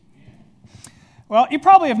Well, you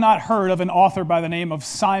probably have not heard of an author by the name of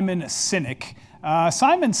Simon Sinek.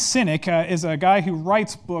 Simon Sinek is a guy who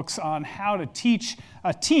writes books on how to teach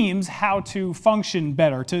teams how to function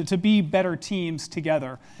better, to be better teams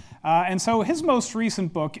together. And so his most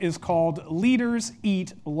recent book is called Leaders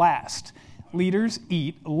Eat Last. Leaders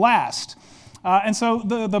Eat Last. And so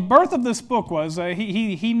the birth of this book was,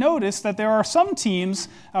 he noticed that there are some teams,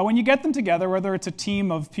 when you get them together, whether it's a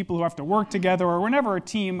team of people who have to work together or whenever a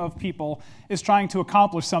team of people is trying to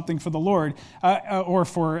accomplish something for the Lord or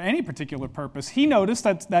for any particular purpose, he noticed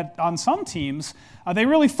that on some teams, they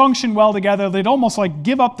really function well together. They'd almost like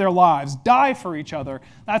give up their lives, die for each other.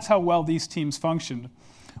 That's how well these teams functioned.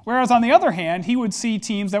 Whereas on the other hand, he would see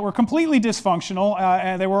teams that were completely dysfunctional,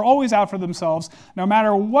 and they were always out for themselves. No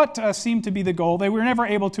matter what seemed to be the goal, they were never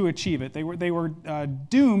able to achieve it. They were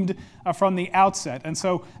doomed from the outset. And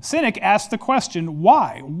so Sinek asked the question,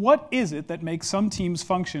 why? What is it that makes some teams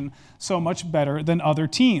function so much better than other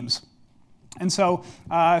teams? And so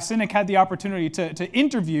Sinek had the opportunity to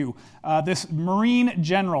interview this Marine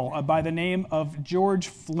general by the name of George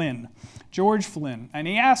Flynn. George Flynn. And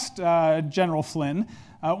he asked General Flynn,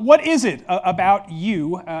 what is it about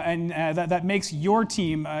you that makes your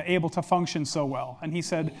team able to function so well? And he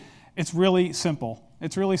said, it's really simple.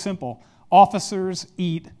 It's really simple. Officers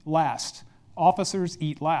eat last. Officers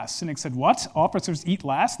eat last. Sinek said, what? Officers eat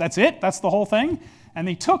last? That's it? That's the whole thing? And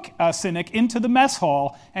he took Sinek into the mess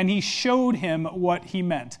hall, and he showed him what he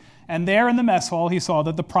meant. And there in the mess hall, he saw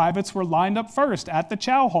that the privates were lined up first at the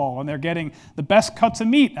chow hall, and they're getting the best cuts of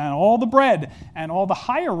meat and all the bread, and all the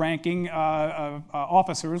higher-ranking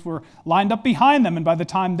officers were lined up behind them. And by the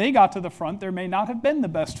time they got to the front, there may not have been the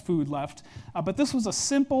best food left. But this was a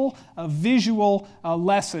simple visual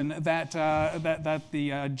lesson that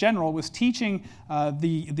the general was teaching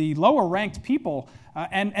the lower-ranked people.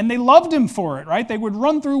 And they loved him for it, right? They would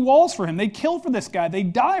run through walls for him. They'd kill for this guy.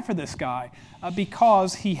 They'd die for this guy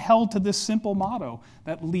because he held to this simple motto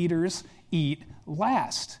that leaders eat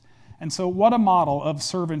last. And so what a model of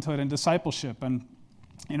servanthood and discipleship. And,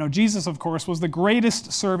 Jesus, of course, was the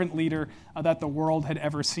greatest servant leader that the world had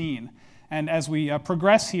ever seen. And as we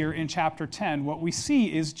progress here in chapter 10, what we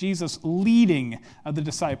see is Jesus leading the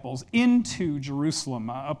disciples into Jerusalem,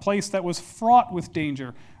 a place that was fraught with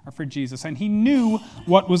danger for Jesus. And he knew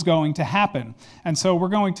what was going to happen. And so we're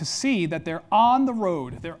going to see that they're on the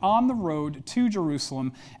road. They're on the road to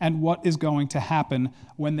Jerusalem and what is going to happen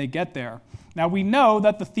when they get there. Now, we know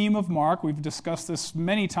that the theme of Mark, we've discussed this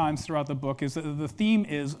many times throughout the book, is that the theme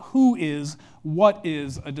is what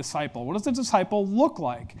is a disciple? What does a disciple look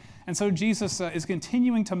like? And so Jesus is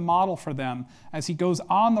continuing to model for them as he goes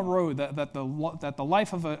on the road that the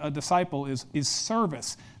life of a disciple is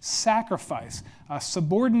service, sacrifice,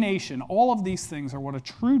 subordination. All of these things are what a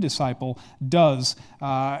true disciple does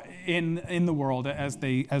in the world as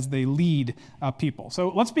they lead people. So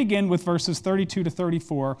let's begin with verses 32 to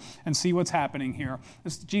 34 and see what's happening here.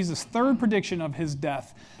 This is Jesus' third prediction of his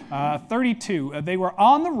death. 32, they were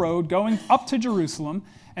on the road going up to Jerusalem,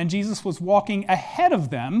 and Jesus was walking ahead of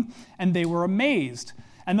them, and they were amazed.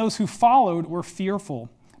 And those who followed were fearful.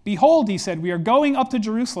 Behold, he said, we are going up to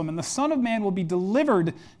Jerusalem, and the Son of Man will be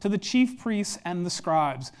delivered to the chief priests and the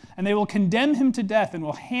scribes. And they will condemn him to death and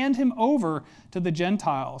will hand him over to the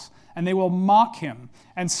Gentiles. And they will mock him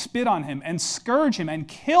and spit on him and scourge him and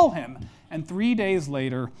kill him. And 3 days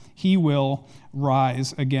later, he will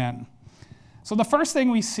rise again. So the first thing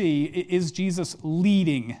we see is Jesus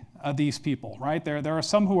leading these people, right? There are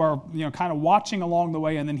some who are, kind of watching along the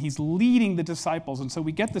way, and then he's leading the disciples. And so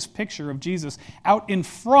we get this picture of Jesus out in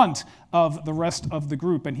front of the rest of the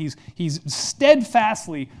group, and he's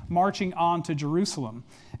steadfastly marching on to Jerusalem.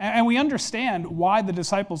 And we understand why the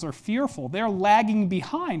disciples are fearful. They're lagging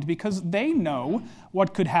behind because they know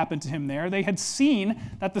what could happen to him there. They had seen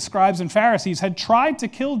that the scribes and Pharisees had tried to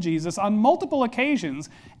kill Jesus on multiple occasions,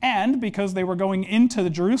 and because they were going into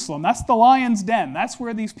Jerusalem, that's the lion's den. That's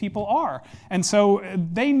where these people are. And so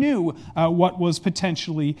they knew what was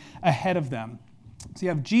potentially ahead of them. So you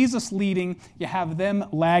have Jesus leading, you have them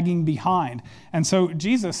lagging behind. And so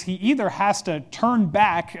Jesus, he either has to turn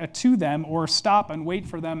back to them or stop and wait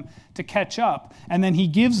for them to catch up. And then he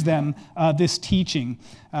gives them this teaching.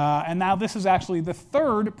 And now this is actually the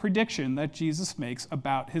third prediction that Jesus makes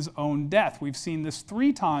about his own death. We've seen this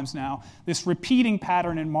 3 times now, this repeating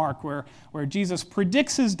pattern in Mark where Jesus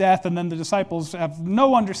predicts his death, and then the disciples have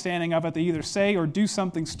no understanding of it. They either say or do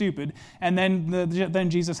something stupid, and then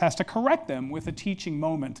Jesus has to correct them with a teaching teaching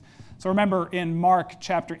moment. So remember in Mark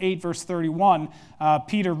chapter 8, verse 31,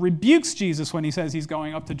 Peter rebukes Jesus when he says he's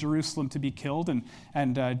going up to Jerusalem to be killed,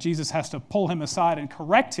 and Jesus has to pull him aside and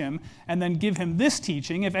correct him, and then give him this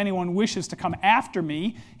teaching: if anyone wishes to come after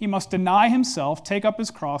me, he must deny himself, take up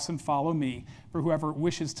his cross, and follow me. For whoever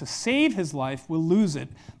wishes to save his life will lose it,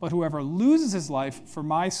 but whoever loses his life for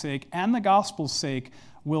my sake and the gospel's sake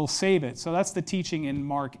will save it. So that's the teaching in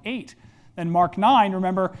Mark 8. Then Mark 9,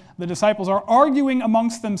 remember, the disciples are arguing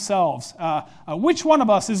amongst themselves. Which one of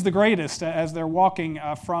us is the greatest? As they're walking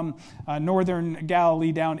from northern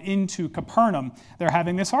Galilee down into Capernaum, they're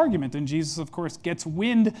having this argument. And Jesus, of course, gets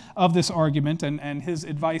wind of this argument, and his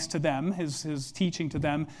advice to them, his teaching to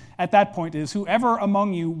them at that point is, whoever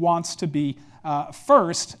among you wants to be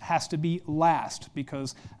first has to be last,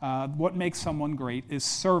 because what makes someone great is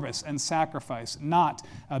service and sacrifice, not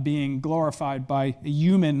being glorified by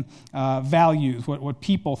human values, what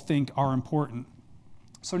people think are important.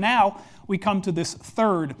 So now we come to this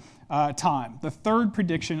third time, the third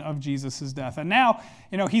prediction of Jesus' death. And now,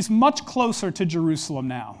 he's much closer to Jerusalem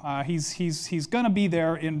now. He's going to be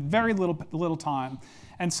there in very little time.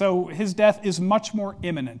 And so his death is much more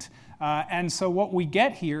imminent. And so what we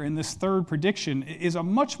get here in this third prediction is a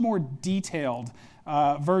much more detailed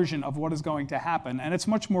version of what is going to happen. And it's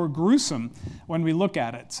much more gruesome when we look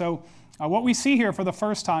at it. So what we see here for the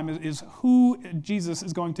first time is who Jesus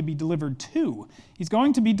is going to be delivered to. He's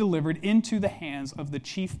going to be delivered into the hands of the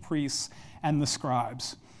chief priests and the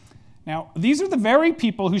scribes. Now, these are the very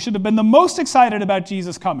people who should have been the most excited about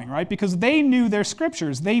Jesus coming, right? Because they knew their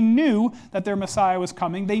scriptures. They knew that their Messiah was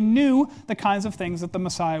coming. They knew the kinds of things that the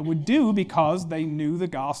Messiah would do because they knew the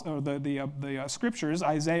gospel, or the scriptures.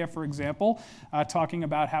 Isaiah, for example, talking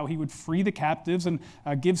about how he would free the captives and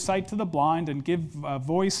give sight to the blind and give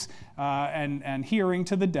voice and hearing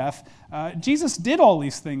to the deaf. Jesus did all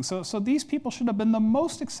these things. So these people should have been the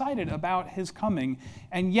most excited about his coming.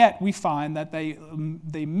 And yet we find that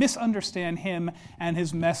they misunderstand him and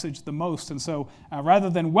his message the most. And so rather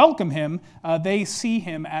than welcome him, they see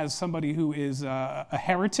him as somebody who is a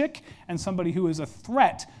heretic and somebody who is a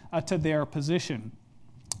threat to their position.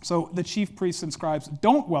 So the chief priests and scribes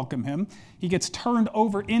don't welcome him. He gets turned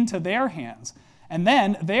over into their hands. And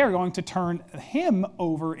then they are going to turn him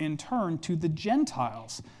over in turn to the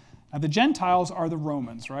Gentiles. Now, the Gentiles are the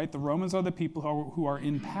Romans, right? The Romans are the people who are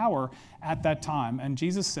in power at that time. And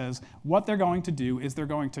Jesus says what they're going to do is they're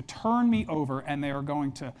going to turn me over, and they are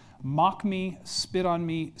going to mock me, spit on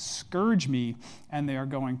me, scourge me, and they are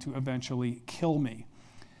going to eventually kill me.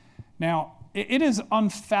 Now, it is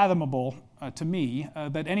unfathomable to me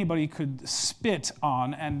that anybody could spit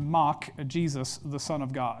on and mock Jesus, the Son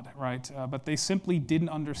of God, right? But they simply didn't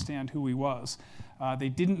understand who he was. They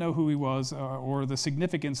didn't know who he was or the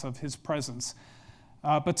significance of his presence.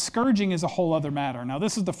 But scourging is a whole other matter. Now,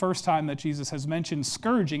 this is the first time that Jesus has mentioned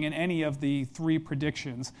scourging in any of the three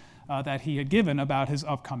predictions that he had given about his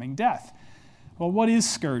upcoming death. Well, what is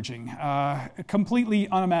scourging? Completely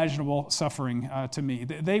unimaginable suffering to me.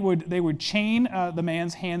 They would chain the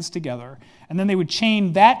man's hands together, and then they would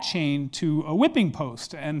chain that chain to a whipping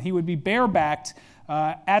post, and he would be barebacked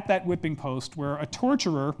at that whipping post, where a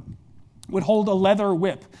torturer would hold a leather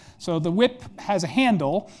whip. So the whip has a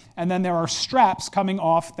handle, and then there are straps coming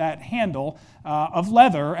off that handle of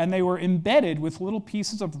leather, and they were embedded with little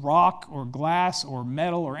pieces of rock or glass or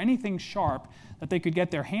metal or anything sharp that they could get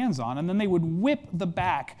their hands on, and then they would whip the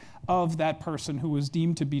back of that person who was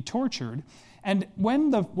deemed to be tortured. And when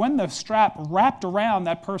the strap wrapped around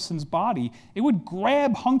that person's body, it would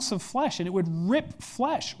grab hunks of flesh and it would rip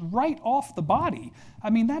flesh right off the body. I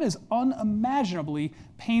mean, that is unimaginably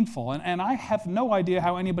painful, and I have no idea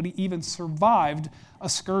how anybody even survived a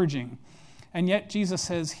scourging. And yet Jesus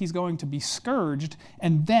says he's going to be scourged,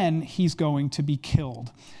 and then he's going to be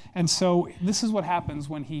killed. And so this is what happens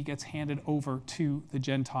when he gets handed over to the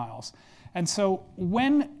Gentiles. And so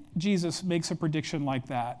when Jesus makes a prediction like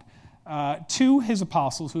that to his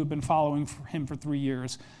apostles who have been following him for 3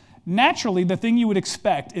 years, naturally the thing you would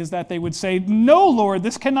expect is that they would say, "No, Lord,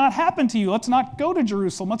 this cannot happen to you. Let's not go to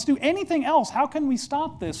Jerusalem. Let's do anything else. How can we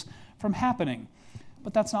stop this from happening?"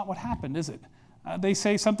 But that's not what happened, is it? They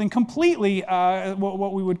say something completely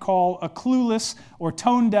what we would call a clueless or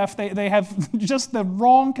tone deaf. They have just the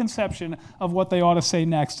wrong conception of what they ought to say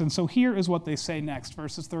next. And so here is what they say next,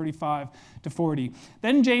 verses 35 to 40.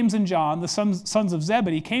 Then James and John, the sons of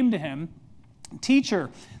Zebedee, came to him. "Teacher,"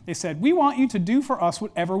 they said, "we want you to do for us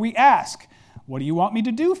whatever we ask." "What do you want me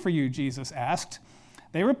to do for you?" Jesus asked.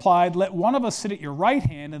 They replied, "Let one of us sit at your right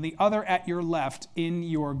hand and the other at your left in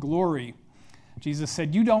your glory." Jesus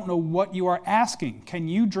said, "You don't know what you are asking. Can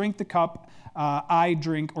you drink the cup I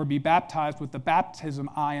drink or be baptized with the baptism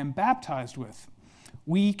I am baptized with?"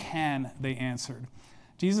 "We can," they answered.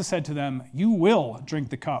 Jesus said to them, "You will drink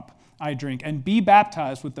the cup I drink and be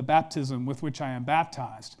baptized with the baptism with which I am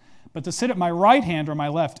baptized. But to sit at my right hand or my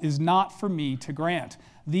left is not for me to grant.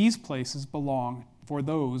 These places belong for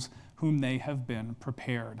those whom they have been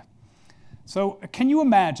prepared." So can you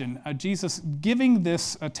imagine Jesus giving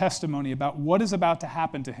this testimony about what is about to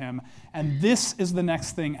happen to him, and this is the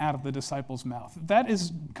next thing out of the disciples' mouth? That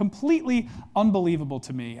is completely unbelievable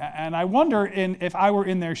to me. And I wonder if I were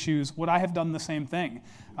in their shoes, would I have done the same thing?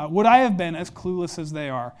 Would I have been as clueless as they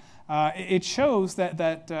are? It shows that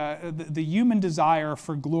the human desire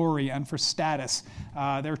for glory and for status,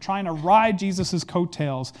 they're trying to ride Jesus'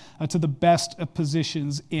 coattails to the best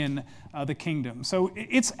positions in the kingdom. So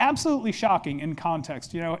it's absolutely shocking in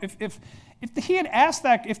context. You know, if they had asked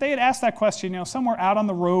that question, somewhere out on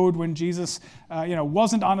the road when Jesus,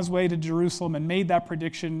 wasn't on his way to Jerusalem and made that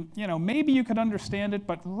prediction, maybe you could understand it.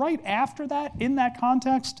 But right after that, in that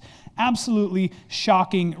context, absolutely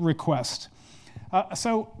shocking request.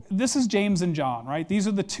 So this is James and John, right? These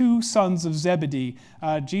are the two sons of Zebedee.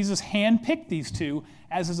 Jesus handpicked these two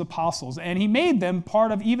as his apostles, and he made them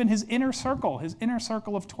part of even his inner circle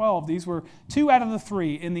of 12. These were 2 out of the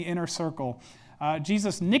 3 in the inner circle.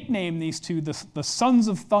 Jesus nicknamed these two the sons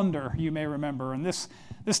of thunder, you may remember. And this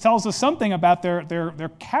tells us something about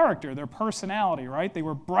their character, their personality, right? They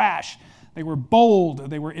were brash. They were bold,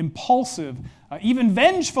 they were impulsive, even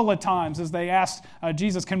vengeful at times as they asked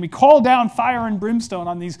Jesus, "Can we call down fire and brimstone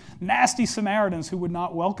on these nasty Samaritans who would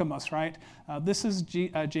not welcome us," right? This is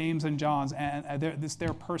James and John's, and this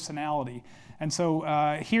their personality. And so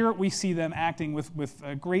here we see them acting with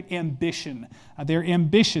great ambition. They're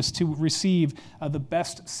ambitious to receive the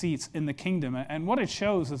best seats in the kingdom. And what it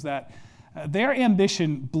shows is that their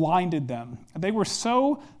ambition blinded them. They were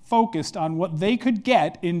so focused on what they could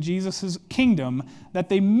get in Jesus' kingdom that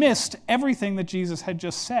they missed everything that Jesus had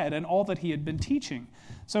just said and all that he had been teaching.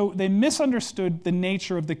 So they misunderstood the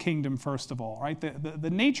nature of the kingdom, first of all, right? The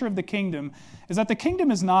nature of the kingdom is that the kingdom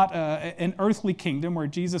is not an earthly kingdom where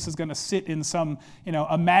Jesus is going to sit in some,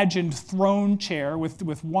 imagined throne chair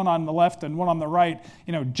with one on the left and one on the right,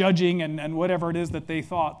 judging and whatever it is that they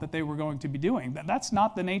thought that they were going to be doing. That's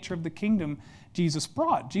not the nature of the kingdom Jesus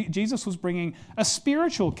brought. Jesus was bringing a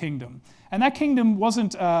spiritual kingdom. And that kingdom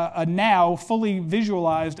wasn't a now fully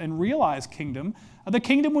visualized and realized kingdom. The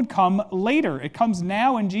kingdom would come later. It comes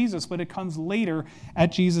now in Jesus, but it comes later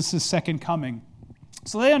at Jesus' second coming.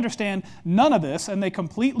 So they understand none of this, and they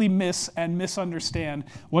completely miss and misunderstand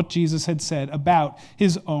what Jesus had said about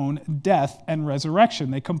his own death and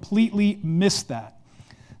resurrection. They completely miss that.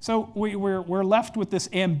 So we're left with this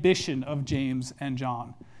ambition of James and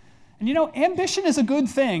John. And ambition is a good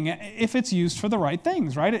thing if it's used for the right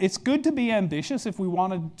things, right? It's good to be ambitious if we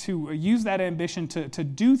wanted to use that ambition to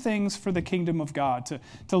do things for the kingdom of God,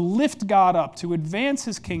 to lift God up, to advance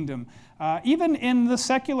his kingdom. Even in the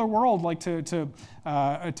secular world, like to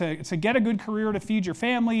get a good career to feed your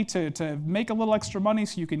family, to make a little extra money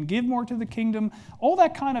so you can give more to the kingdom, all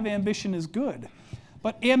that kind of ambition is good.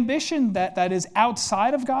 But ambition that is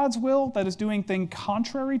outside of God's will, that is doing things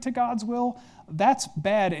contrary to God's will, that's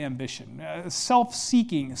bad ambition.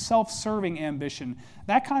 Self-seeking, self-serving ambition,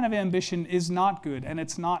 that kind of ambition is not good and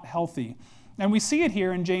it's not healthy. And we see it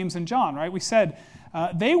here in James and John, right? We said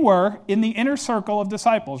they were in the inner circle of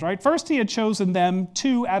disciples, right? First, he had chosen them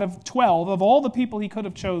 2 out of 12. Of all the people he could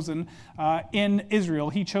have chosen in Israel,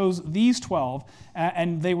 he chose these 12,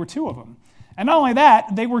 and they were 2 of them. And not only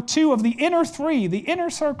that, they were 2 of the inner 3, the inner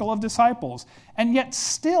circle of disciples. And yet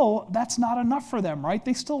still, that's not enough for them, right?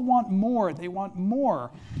 They still want more. They want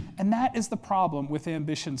more. And that is the problem with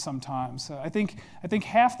ambition sometimes. I think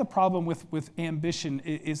half the problem with ambition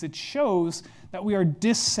is it shows that we are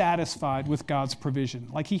dissatisfied with God's provision.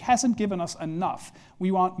 Like he hasn't given us enough.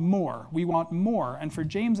 We want more. We want more. And for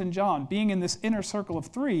James and John, being in this inner circle of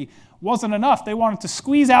 3 wasn't enough. They wanted to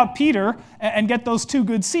squeeze out Peter and get those 2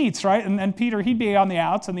 good seats, right? And Peter, he'd be on the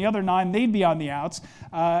outs, and the other 9, they'd be on the outs.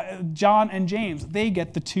 John and James, they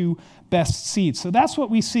get the 2 best seats. So that's what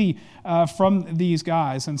we see from these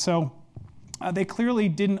guys. And so they clearly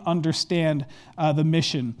didn't understand the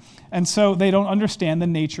mission. And so they don't understand the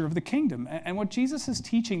nature of the kingdom. And what Jesus is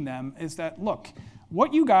teaching them is that, look,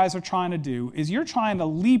 what you guys are trying to do is you're trying to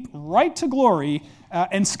leap right to glory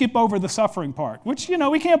and skip over the suffering part, which,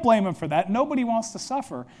 we can't blame him for that. Nobody wants to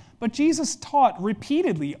suffer. But Jesus taught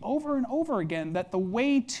repeatedly over and over again that the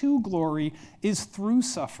way to glory is through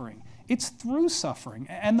suffering. It's through suffering.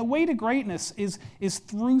 And the way to greatness is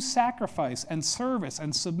through sacrifice and service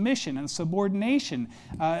and submission and subordination.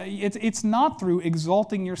 It's not through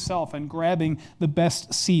exalting yourself and grabbing the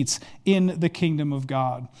best seats in the kingdom of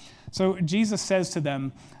God. So Jesus says to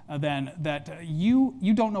them then that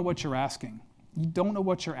you don't know what you're asking. You don't know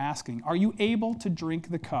what you're asking. Are you able to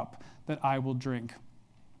drink the cup that I will drink?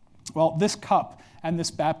 Well, this cup and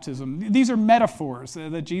this baptism, these are metaphors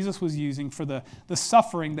that Jesus was using for the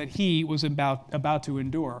suffering that he was about to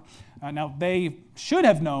endure. Now, they should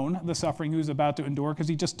have known the suffering he was about to endure because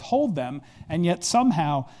he just told them, and yet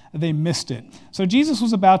somehow they missed it. So Jesus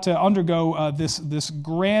was about to undergo this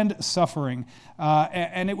grand suffering,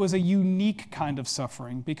 and it was a unique kind of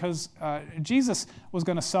suffering because Jesus was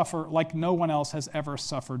going to suffer like no one else has ever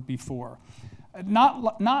suffered before.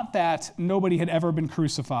 Not that nobody had ever been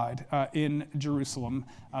crucified in Jerusalem,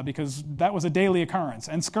 because that was a daily occurrence,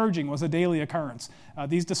 and scourging was a daily occurrence.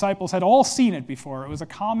 These disciples had all seen it before. It was a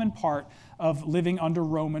common part of living under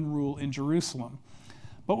Roman rule in Jerusalem.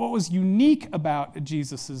 But what was unique about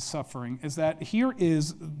Jesus' suffering is that here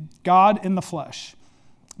is God in the flesh,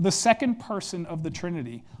 the second person of the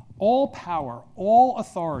Trinity, all power, all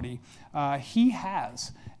authority he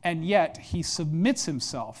has, and yet he submits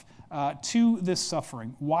himself to this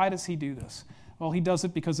suffering. Why does he do this? Well, he does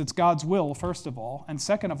it because it's God's will, first of all, and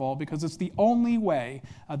second of all, because it's the only way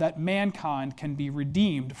that mankind can be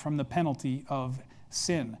redeemed from the penalty of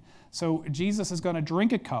sin. So Jesus is going to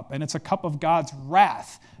drink a cup, and it's a cup of God's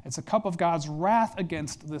wrath. It's a cup of God's wrath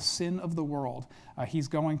against the sin of the world. He's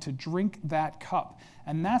going to drink that cup.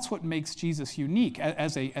 And that's what makes Jesus unique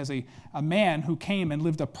as a man who came and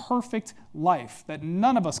lived a perfect life that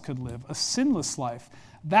none of us could live, a sinless life.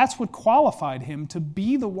 That's what qualified him to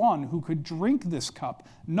be the one who could drink this cup.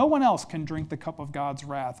 No one else can drink the cup of God's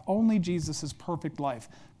wrath. Only Jesus' perfect life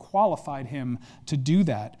qualified him to do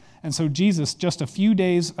that. And so Jesus, just a few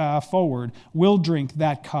days forward, will drink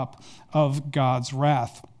that cup of God's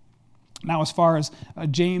wrath. Now, as far as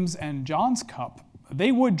James and John's cup,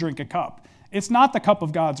 they would drink a cup. It's not the cup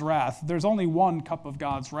of God's wrath. There's only one cup of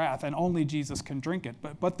God's wrath, and only Jesus can drink it.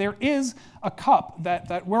 But there is a cup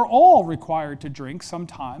that we're all required to drink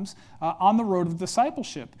sometimes on the road of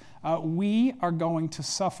discipleship. We are going to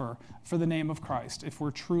suffer for the name of Christ if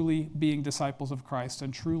we're truly being disciples of Christ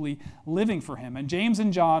and truly living for him. And James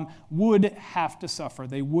and John would have to suffer.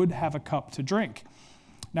 They would have a cup to drink.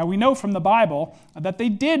 Now, we know from the Bible that they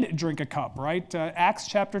did drink a cup, right? Acts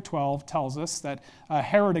chapter 12 tells us that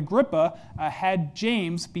Herod Agrippa had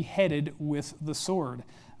James beheaded with the sword.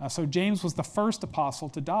 So James was the first apostle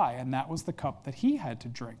to die, and that was the cup that he had to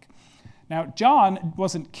drink. Now, John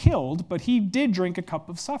wasn't killed, but he did drink a cup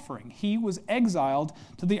of suffering. He was exiled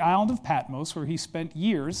to the island of Patmos, where he spent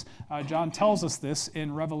years. John tells us this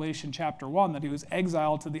in Revelation chapter 1, that he was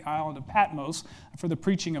exiled to the island of Patmos for the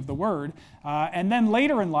preaching of the word. And then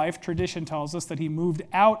later in life, tradition tells us that he moved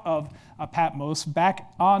out of Patmos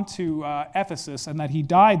back onto Ephesus, and that he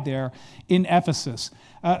died there in Ephesus.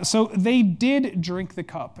 So they did drink the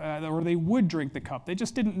cup, or they would drink the cup. They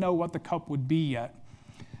just didn't know what the cup would be yet.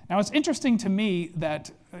 Now, it's interesting to me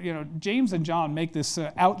that James and John make this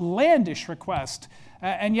outlandish request,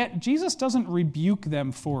 and yet Jesus doesn't rebuke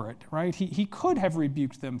them for it, right? He could have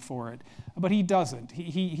rebuked them for it, but he doesn't.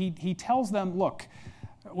 He tells them, look,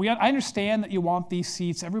 I understand that you want these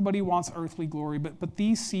seats. Everybody wants earthly glory, but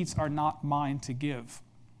these seats are not mine to give.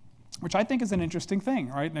 Which I think is an interesting thing,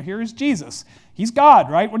 right? Now, here is Jesus. He's God,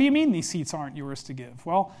 right? What do you mean these seats aren't yours to give?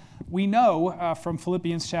 Well, we know from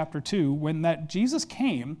Philippians chapter 2, when that Jesus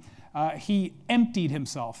came, he emptied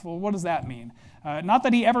himself. Well, what does that mean? Not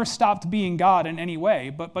that he ever stopped being God in any way,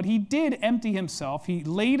 but he did empty himself. He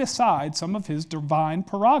laid aside some of his divine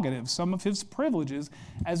prerogatives, some of his privileges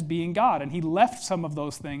as being God, and he left some of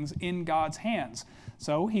those things in God's hands.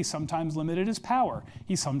 So he sometimes limited his power.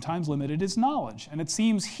 He sometimes limited his knowledge. And it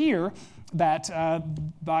seems here that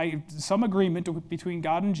by some agreement between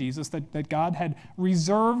God and Jesus, that God had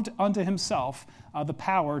reserved unto himself the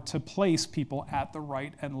power to place people at the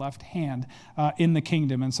right and left hand in the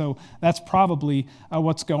kingdom. And so that's probably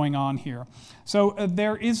what's going on here. So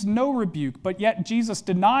there is no rebuke, but yet Jesus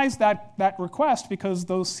denies that request because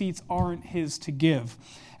those seats aren't his to give.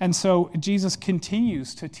 And so Jesus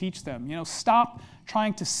continues to teach them, stop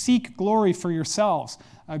trying to seek glory for yourselves.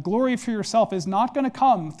 Glory for yourself is not going to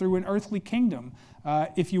come through an earthly kingdom.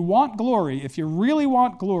 If you want glory, if you really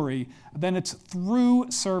want glory, then it's through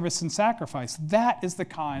service and sacrifice. That is the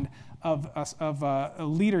kind of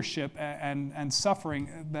leadership and suffering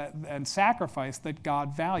and sacrifice that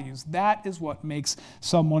God values. That is what makes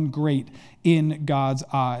someone great in God's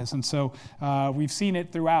eyes. And so we've seen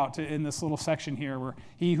it throughout in this little section here, where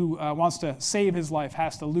he who wants to save his life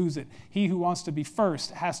has to lose it. He who wants to be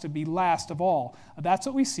first has to be last of all. That's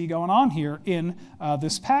what we see going on here in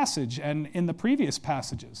this passage and in the previous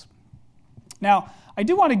passages. Now, I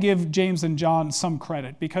do want to give James and John some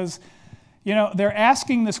credit because, they're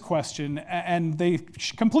asking this question and they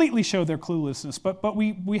completely show their cluelessness. But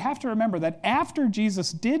we have to remember that after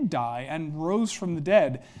Jesus did die and rose from the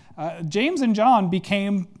dead, James and John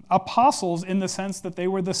became apostles in the sense that they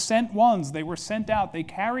were the sent ones. They were sent out. They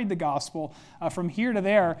carried the gospel from here to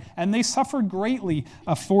there, and they suffered greatly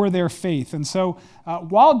for their faith. And so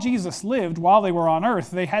while Jesus lived, while they were on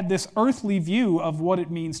earth, they had this earthly view of what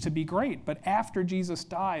it means to be great. But after Jesus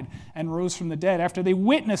died and rose from the dead, after they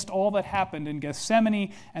witnessed all that happened in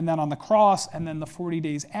Gethsemane and then on the cross and then the 40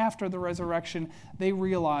 days after the resurrection, they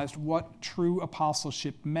realized what true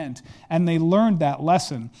apostleship meant, and they learned that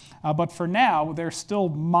lesson. But for now, they're still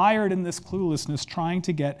mired in this cluelessness, trying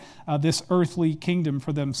to get this earthly kingdom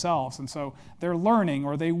for themselves. And so they're learning,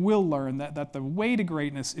 or they will learn, that the way to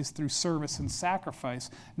greatness is through service and sacrifice,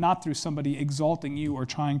 not through somebody exalting you or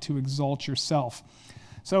trying to exalt yourself.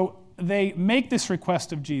 So they make this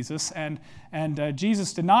request of Jesus, and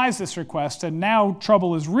Jesus denies this request, and now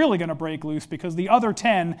trouble is really going to break loose because the other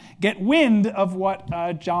 10 get wind of what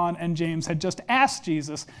John and James had just asked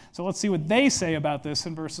Jesus. So let's see what they say about this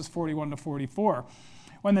in verses 41 to 44.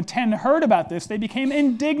 When the 10 heard about this, they became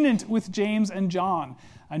indignant with James and John.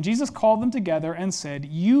 And Jesus called them together and said,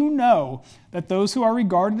 "You know that those who are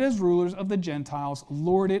regarded as rulers of the Gentiles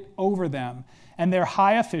lord it over them, and their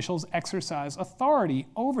high officials exercise authority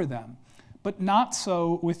over them. But not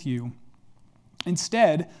so with you.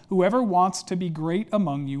 Instead, whoever wants to be great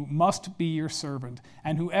among you must be your servant,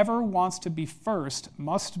 and whoever wants to be first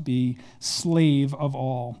must be slave of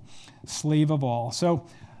all." Slave of all. So,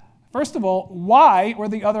 first of all, why were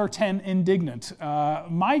the other 10 indignant?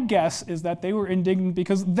 My guess is that they were indignant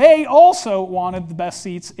because they also wanted the best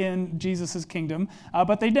seats in Jesus' kingdom,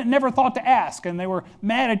 but they never thought to ask, and they were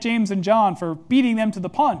mad at James and John for beating them to the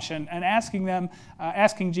punch and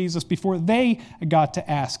asking Jesus before they got to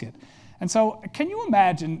ask it. And so, can you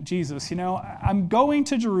imagine Jesus, I'm going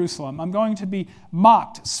to Jerusalem, I'm going to be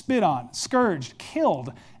mocked, spit on, scourged,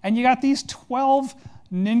 killed, and you got these 12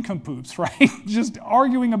 nincompoops, right? Just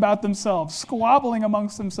arguing about themselves, squabbling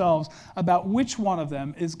amongst themselves about which one of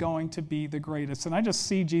them is going to be the greatest. And I just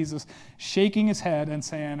see Jesus shaking his head and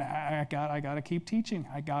saying, I got to keep teaching.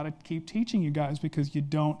 I got to keep teaching you guys because you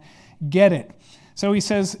don't get it. So he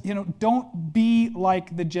says, don't be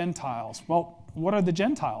like the Gentiles. Well, what are the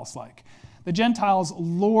Gentiles like? The Gentiles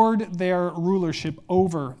lord their rulership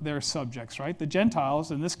over their subjects, right? The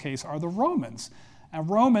Gentiles, in this case, are the Romans. And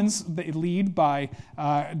Romans, they lead by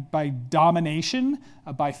domination,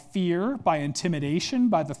 by fear, by intimidation,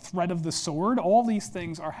 by the threat of the sword. All these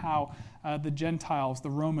things are how the Gentiles, the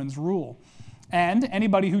Romans, rule. And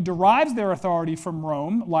anybody who derives their authority from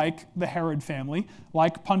Rome, like the Herod family,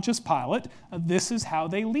 like Pontius Pilate, this is how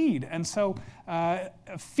they lead. And so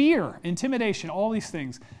fear, intimidation, all these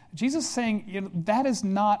things. Jesus is saying, that is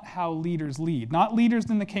not how leaders lead. Not leaders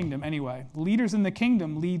in the kingdom, anyway. Leaders in the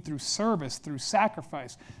kingdom lead through service, through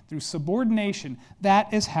sacrifice, through subordination.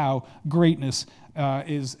 That is how greatness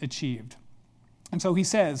is achieved. And so he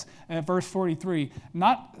says, verse 43,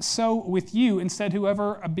 "Not so with you. Instead,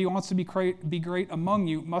 whoever wants to be great among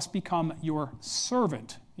you must become your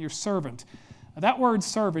servant." Your servant. That word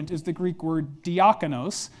servant is the Greek word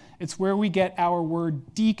diakonos. It's where we get our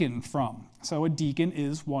word deacon from. So a deacon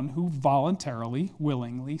is one who voluntarily,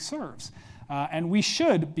 willingly serves. And we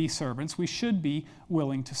should be servants. We should be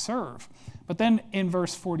willing to serve. But then in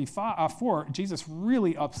verse 44, Jesus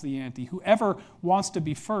really ups the ante. Whoever wants to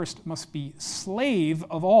be first must be slave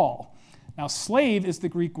of all. Now, slave is the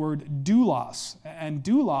Greek word doulos. And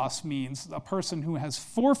doulos means a person who has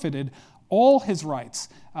forfeited all his rights.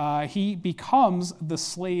 He becomes the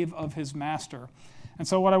slave of his master. And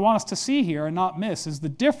so what I want us to see here and not miss is the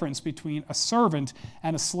difference between a servant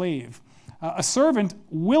and a slave. A servant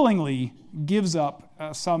willingly gives up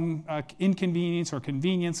some inconvenience or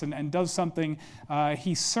convenience and does something.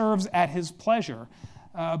 He serves at his pleasure.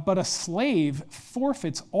 But a slave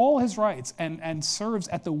forfeits all his rights and serves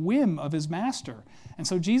at the whim of his master. And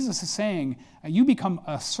so Jesus is saying, you become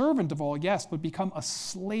a servant of all, yes, but become a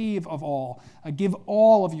slave of all. Give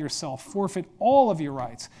all of yourself, forfeit all of your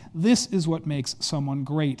rights. This is what makes someone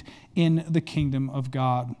great in the kingdom of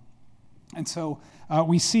God. And so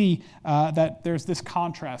we see that there's this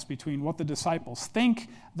contrast between what the disciples think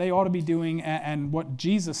they ought to be doing, and what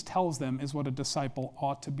Jesus tells them is what a disciple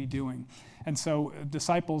ought to be doing. And so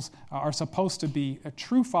disciples are supposed to be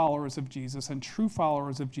true followers of Jesus, and true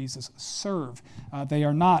followers of Jesus serve. They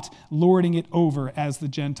are not lording it over as the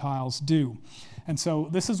Gentiles do. And so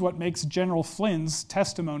this is what makes General Flynn's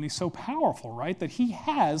testimony so powerful, right? That he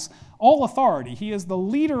has all authority. He is the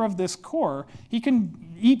leader of this corps. He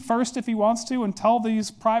can eat first if he wants to and tell these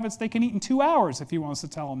privates they can eat in 2 hours if he wants to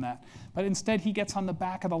tell them that. But instead he gets on the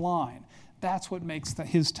back of the line. That's what makes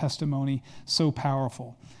his testimony so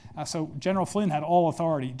powerful. So General Flynn had all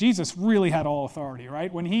authority. Jesus really had all authority,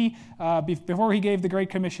 right? When he, before he gave the Great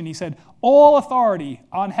Commission, he said, "All authority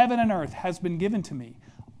on heaven and earth has been given to me."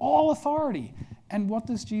 All authority. And what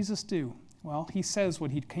does Jesus do? Well, he says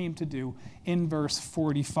what he came to do in verse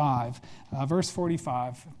 45. Verse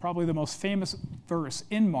 45, probably the most famous verse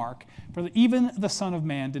in Mark, "For even the Son of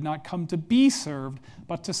Man did not come to be served,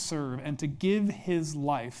 but to serve, and to give his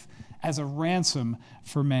life as a ransom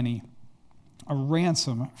for many." A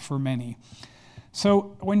ransom for many.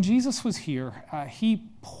 So when Jesus was here, he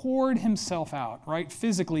poured himself out, right?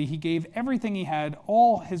 Physically, he gave everything he had,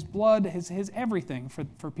 all his blood, his everything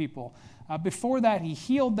for people. Before that, he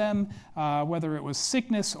healed them, whether it was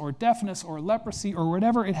sickness or deafness or leprosy or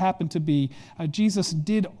whatever it happened to be. Jesus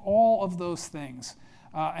did all of those things.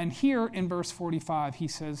 And here in verse 45, he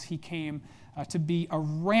says he came to be a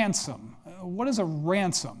ransom. What is a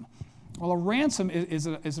ransom? Well, a ransom is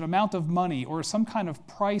an amount of money or some kind of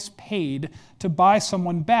price paid to buy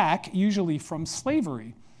someone back, usually from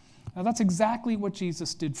slavery. Now, that's exactly what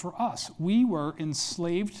Jesus did for us. We were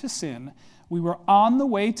enslaved to sin. We were on the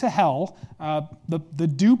way to hell, the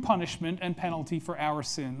due punishment and penalty for our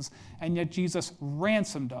sins, and yet Jesus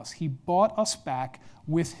ransomed us. He bought us back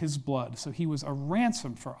with his blood. So he was a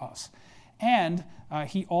ransom for us. And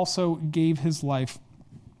he also gave his life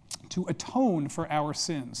to atone for our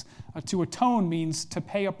sins. To atone means to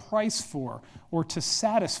pay a price for or to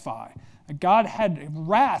satisfy. God had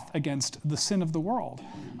wrath against the sin of the world.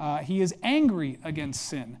 He is angry against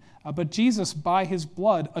sin. But Jesus, by his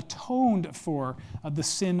blood, atoned for the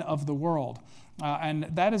sin of the world. And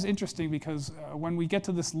that is interesting because when we get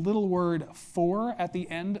to this little word "for" at the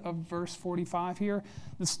end of verse 45 here,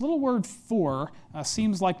 this little word "for"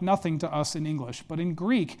 seems like nothing to us in English. But in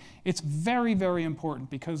Greek, it's very, very important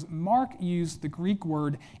because Mark used the Greek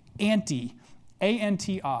word "anti,"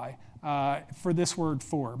 A-N-T-I, for this word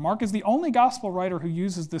 "for." Mark is the only gospel writer who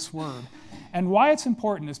uses this word. And why it's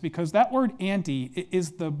important is because that word "anti"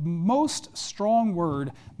 is the most strong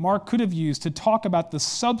word Mark could have used to talk about the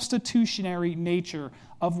substitutionary nature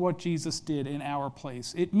of what Jesus did in our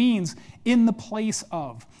place. It means in the place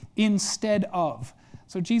of, instead of.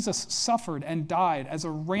 So Jesus suffered and died as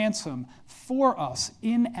a ransom for us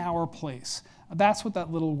in our place. That's what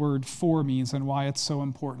that little word "for" means and why it's so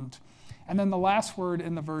important. And then the last word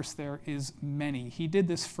in the verse there is many. He did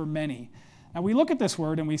this for many. Now we look at this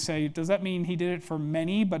word and we say, does that mean he did it for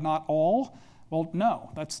many but not all? Well,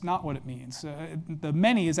 no, that's not what it means. The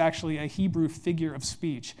many is actually a Hebrew figure of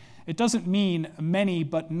speech. It doesn't mean many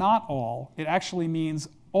but not all. It actually means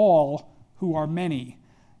all who are many.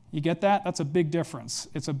 You get that? That's a big difference.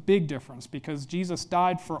 It's a big difference because Jesus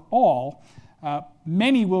died for all.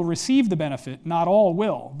 Many will receive the benefit, not all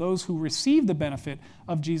will. Those who receive the benefit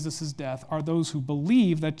of Jesus' death are those who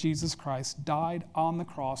believe that Jesus Christ died on the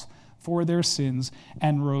cross for their sins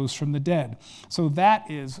and rose from the dead. So that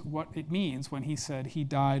is what it means when he said he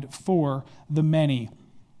died for the many.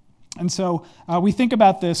 And so we think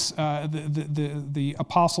about this, the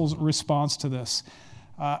apostles' response to this.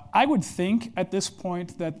 I would think at this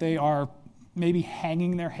point that they are maybe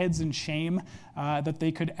hanging their heads in shame, that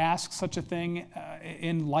they could ask such a thing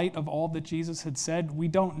in light of all that Jesus had said. We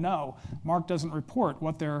don't know. Mark doesn't report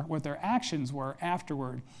what their actions were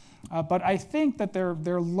afterward. But I think that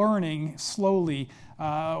they're learning slowly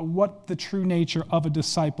what the true nature of a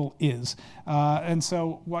disciple is. And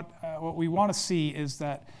so what we want to see is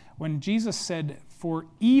that when Jesus said, "For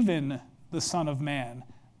even the Son of Man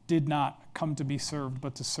did not come to be served,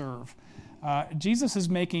 but to serve," Jesus is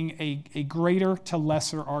making a greater to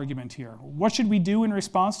lesser argument here. What should we do in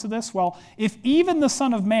response to this? Well, if even the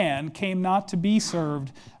Son of Man came not to be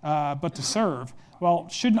served, but to serve, well,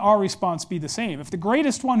 shouldn't our response be the same? If the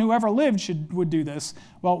greatest one who ever lived would do this,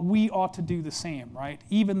 well, we ought to do the same, right?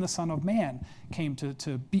 Even the Son of Man came to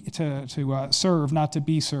serve, not to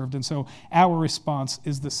be served, and so our response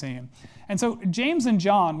is the same. And so James and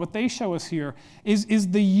John, what they show us here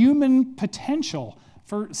is the human potential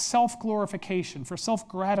for self-glorification, for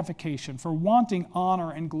self-gratification, for wanting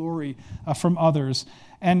honor and glory from others.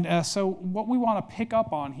 And so what we want to pick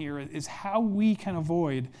up on here is how we can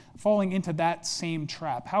avoid falling into that same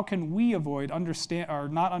trap. How can we avoid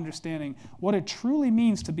not understanding what it truly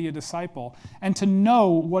means to be a disciple and to know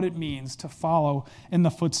what it means to follow in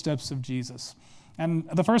the footsteps of Jesus? And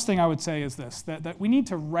the first thing I would say is this, that we need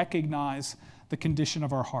to recognize the condition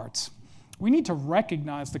of our hearts. We need to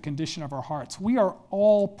recognize the condition of our hearts. We are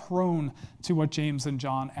all prone to what James and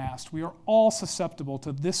John asked. We are all susceptible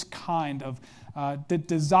to this kind of the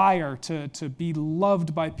desire to be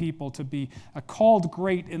loved by people, to be called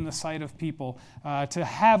great in the sight of people, to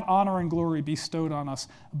have honor and glory bestowed on us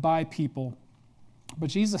by people. But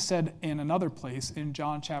Jesus said in another place, in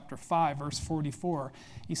John chapter 5, verse 44,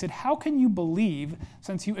 he said, "How can you believe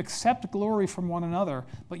since you accept glory from one another,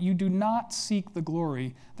 but you do not seek the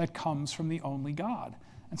glory that comes from the only God?"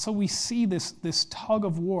 And so we see this tug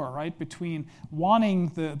of war, right, between wanting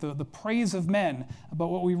the praise of men, but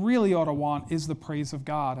what we really ought to want is the praise of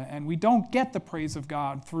God. And we don't get the praise of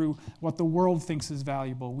God through what the world thinks is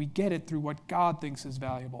valuable. We get it through what God thinks is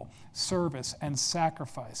valuable, service and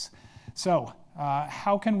sacrifice. So,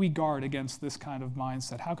 how can we guard against this kind of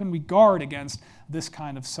mindset? How can we guard against this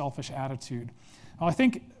kind of selfish attitude? Well, I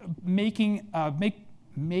think making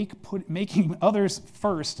others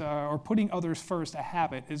first or putting others first a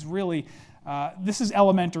habit is really, this is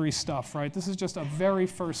elementary stuff, right? This is just a very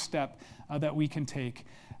first step that we can take.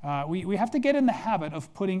 We have to get in the habit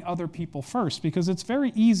of putting other people first because it's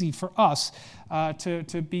very easy for us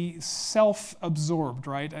to be self-absorbed,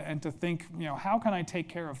 right? And to think, how can I take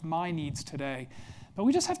care of my needs today? But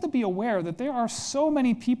we just have to be aware that there are so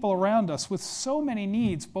many people around us with so many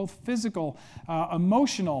needs, both physical,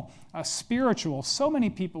 emotional, spiritual, so many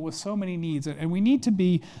people with so many needs, and we need to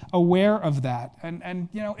be aware of that. And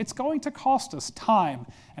it's going to cost us time,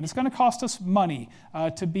 and it's going to cost us money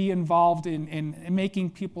to be involved in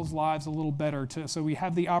making people's lives a little better, so we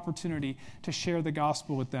have the opportunity to share the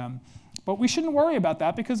gospel with them. But we shouldn't worry about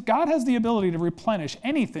that because God has the ability to replenish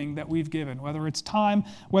anything that we've given, whether it's time,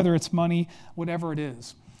 whether it's money, whatever it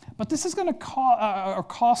is. But this is going to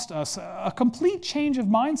cost us a complete change of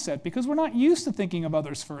mindset because we're not used to thinking of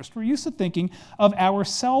others first. We're used to thinking of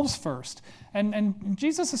ourselves first. And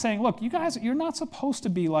Jesus is saying, look, you guys, you're not supposed to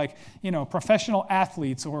be like, professional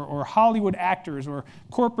athletes or Hollywood actors or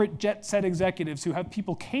corporate jet set executives who have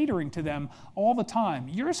people catering to them all the time.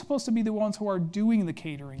 You're supposed to be the ones who are doing the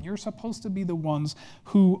catering. You're supposed to be the ones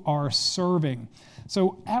who are serving.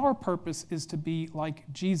 So our purpose is to be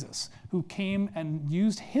like Jesus, who came and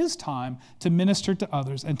used his time to minister to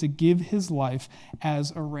others and to give his life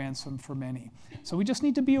as a ransom for many. So we just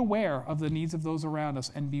need to be aware of the needs of those around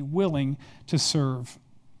us and be willing to serve.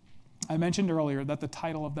 I mentioned earlier that the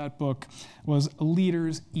title of that book was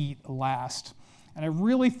Leaders Eat Last. And I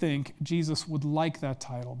really think Jesus would like that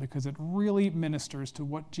title because it really ministers to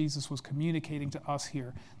what Jesus was communicating to us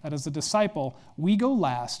here. That as a disciple, we go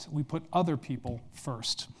last, we put other people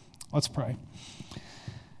first. Let's pray.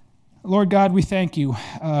 Lord God, we thank you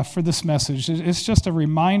for this message. It's just a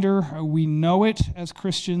reminder. We know it as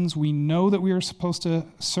Christians. We know that we are supposed to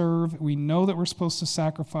serve. We know that we're supposed to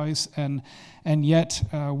sacrifice, and yet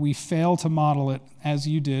we fail to model it as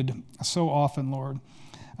you did so often, Lord.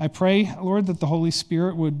 I pray, Lord, that the Holy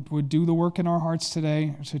Spirit would do the work in our hearts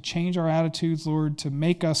today to change our attitudes, Lord, to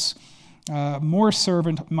make us more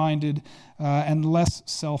servant-minded and less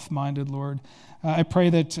self-minded, Lord. I pray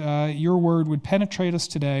that your word would penetrate us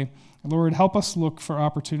today. Lord, help us look for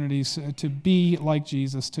opportunities to be like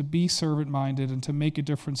Jesus, to be servant-minded, and to make a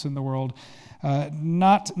difference in the world,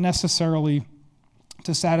 not necessarily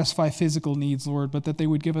to satisfy physical needs, Lord, but that they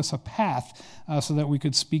would give us a path so that we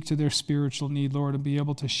could speak to their spiritual need, Lord, and be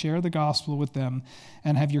able to share the gospel with them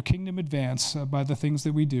and have your kingdom advance by the things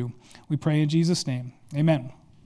that we do. We pray in Jesus' name. Amen.